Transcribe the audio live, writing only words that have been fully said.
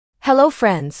Hello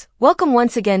friends, welcome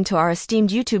once again to our esteemed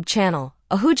YouTube channel,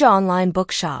 Ahuja Online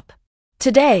Bookshop.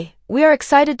 Today, we are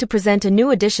excited to present a new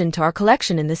addition to our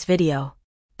collection in this video.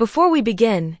 Before we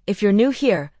begin, if you're new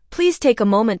here, please take a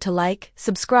moment to like,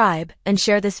 subscribe, and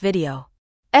share this video.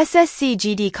 SSC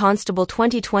GD Constable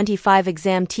 2025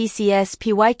 Exam TCS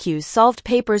PYQs Solved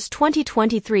Papers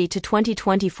 2023 to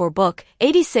 2024 Book,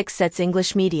 86 Sets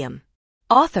English Medium.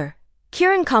 Author,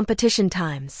 Kiran Competition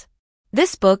Times.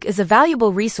 This book is a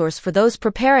valuable resource for those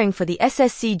preparing for the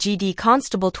SSC GD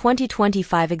Constable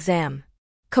 2025 exam.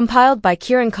 Compiled by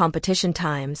Kiran Competition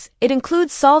Times, it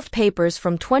includes solved papers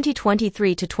from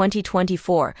 2023 to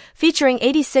 2024, featuring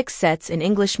 86 sets in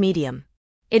English medium.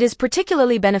 It is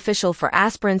particularly beneficial for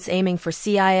aspirants aiming for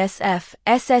CISF,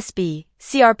 SSB,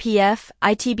 CRPF,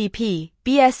 ITBP,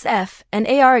 BSF, and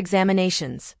AR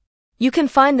examinations. You can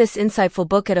find this insightful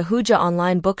book at Ahuja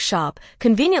Online Bookshop,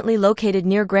 conveniently located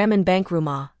near Gramin Bank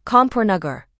Ruma, Kanpur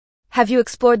Nagar. Have you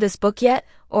explored this book yet,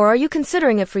 or are you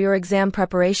considering it for your exam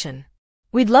preparation?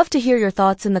 We'd love to hear your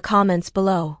thoughts in the comments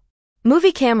below.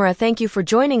 Movie Camera, thank you for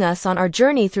joining us on our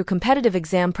journey through competitive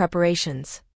exam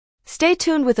preparations. Stay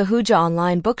tuned with Ahuja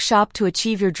Online Bookshop to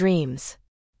achieve your dreams.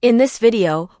 In this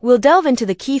video, we'll delve into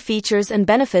the key features and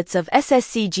benefits of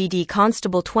SSC GD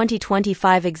Constable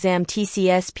 2025 Exam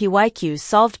TCS PYQs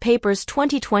Solved Papers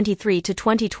 2023 to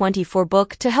 2024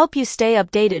 book to help you stay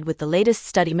updated with the latest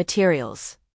study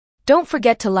materials. Don't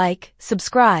forget to like,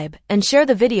 subscribe, and share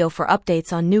the video for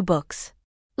updates on new books.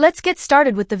 Let's get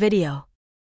started with the video.